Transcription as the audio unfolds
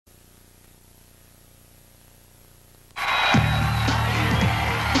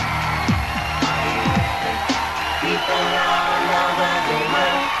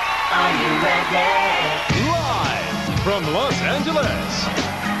from Los Angeles,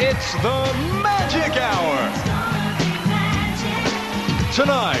 it's the Magic Hour.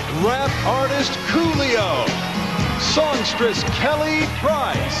 Tonight, rap artist Coolio, songstress Kelly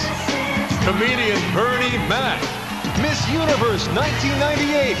Price, comedian Bernie Mac, Miss Universe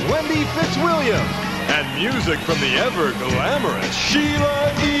 1998 Wendy Fitzwilliam, and music from the ever-glamorous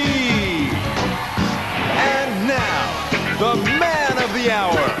Sheila E. And now, the man of the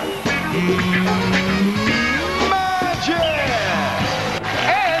hour, Magic!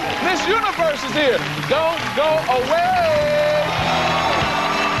 And Miss Universe is here. Don't go away!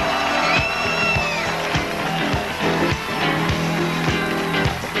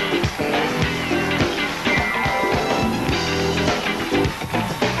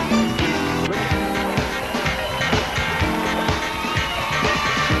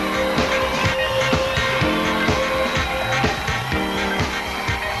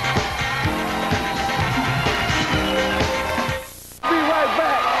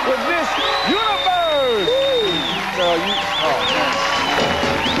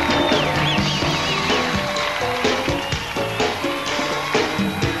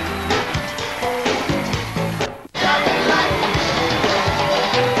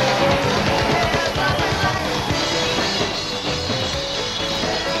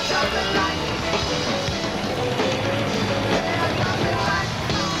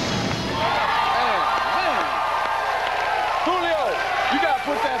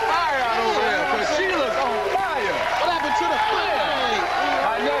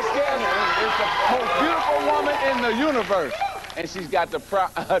 In the universe, and she's got the and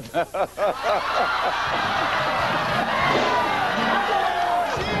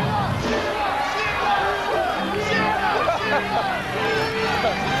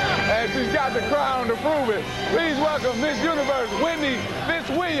she's got the crown to prove it. Please welcome Miss Universe, Wendy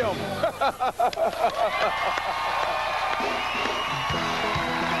Fitzwilliam.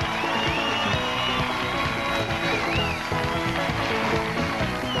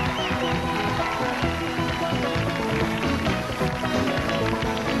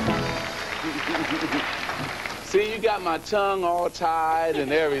 See, you got my tongue all tied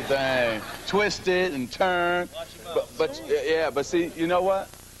and everything, twisted and turned. But see, you know what?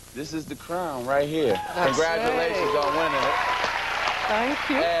 This is the crown right here. That's Congratulations on winning it. Thank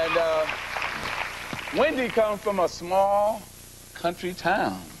you. And Wendy comes from a small country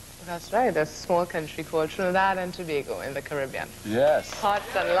town. That's right. There's a small country called Trinidad and Tobago in the Caribbean. Yes. Hot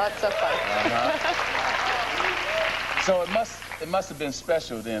and lots of fun. So it must have been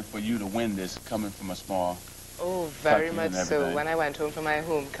special then for you to win this, coming from a small. Oh, very much so. When I went home for my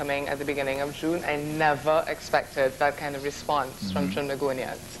homecoming at the beginning of June, I never expected that kind of response from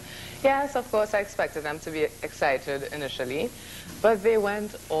Trinidadians. Yes, of course, I expected them to be excited initially, but they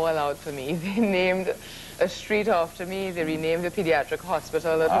went all out for me. They named a street after me. They renamed the pediatric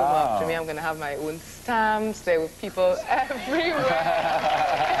hospital at home after me. I'm going to have my own stamps. There were people everywhere.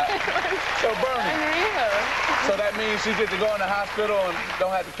 So, Bernie, so that means you get to go in the hospital and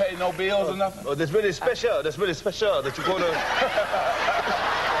don't have to pay no bills or nothing? Oh, that's really special. That's really special that you go to...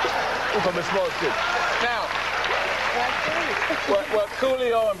 from a small kid. Now, what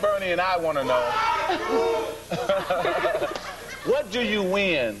Coolio and Bernie and I want to know, what do you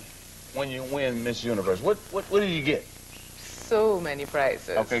win when you win Miss Universe? What do you get? So many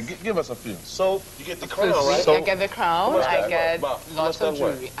prizes. Okay, give us a few. So, you get the crown, right? I get the crown, I get lots of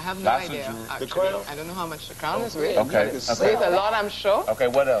what? jewelry. I have no idea, actually. The crown? I don't know how much the crown is worth. Okay. It's worth a lot, I'm sure. Okay,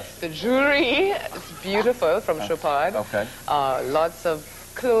 what else? The jewelry is beautiful from Chopard. Okay. Lots of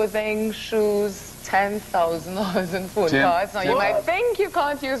clothing, shoes, $10,000 in phone cards. Now, you might think you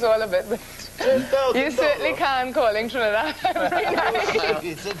can't use all of it, but you certainly can, calling Trinidad every night.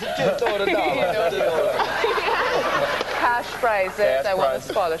 Cash prizes. I won a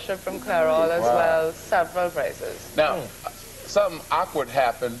scholarship from Clairol as well. Several prizes. Now, something awkward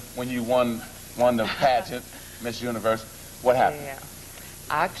happened when you won the pageant, Miss Universe. What happened? Yeah.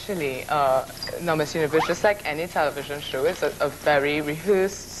 Actually, now Miss Universe, just like any television show, it's a very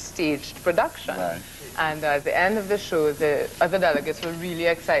rehearsed, staged production. Right. And at the end of the show, the other delegates were really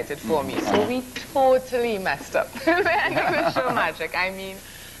excited for me. So we totally messed up at the end of the show, Magic. I mean,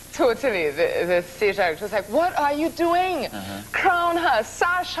 totally. The stage director was like, what are you doing? Crown her,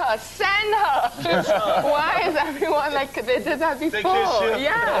 sash her, send her. Why is everyone like, they did that before?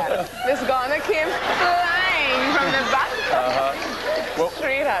 Yeah. Miss Garner came flying from the back.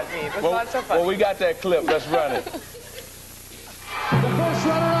 Straight at me. It was lots of fun. Well, we got that clip. Let's run it. The first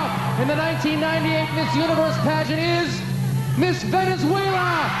runner-up in the 1998 Miss Universe pageant is Miss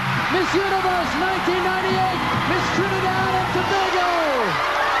Venezuela, Miss Universe 1998, Miss Trinidad and Tobago.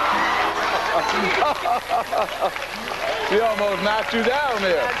 We almost knocked you down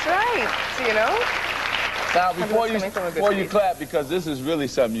there. That's right. You know? Now, before you clap, because this is really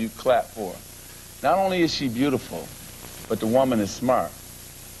something you clap for. Not only is she beautiful, but the woman is smart.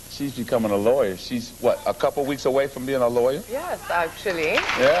 She's becoming a lawyer. She's, what, a couple weeks away from being a lawyer? Yes, actually.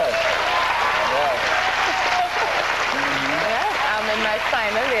 Yes. Yes, I'm in my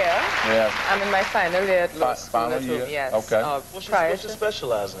final year. Yes. I'm in my final year at law school. Final year? Yes. Okay. What's you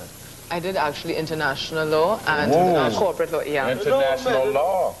specialize in? I did actually international law and corporate law. Yeah. International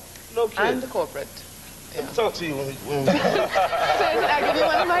law. No kid. And corporate. Let me talk to you when So I give you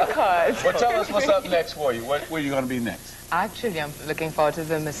one of my cards. Well, tell us what's up next for you. Where are you going to be next? Actually, I'm looking forward to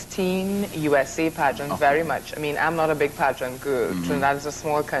the Miss Teen USA pageant very much. I mean, I'm not a big pageant girl. Trinidad is a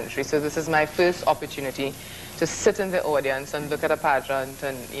small country, so this is my first opportunity to sit in the audience and look at a pageant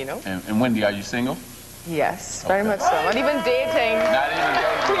and, you know. And Wendy, are you single? Yes, very much so. Not even dating. Not even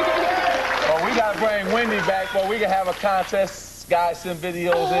dating. Well, we got to bring Wendy back, but we can have a contest. Guys send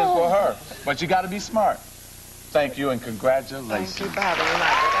videos in for her. But you got to be smart. Thank you and congratulations. Thank you for having me,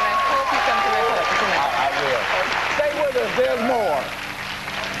 Margaret. And I hope you come to my party tonight. I will. Stay with us. There's more.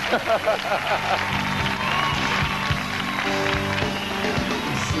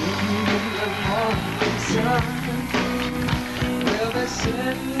 Well, they're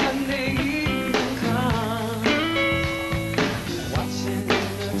sending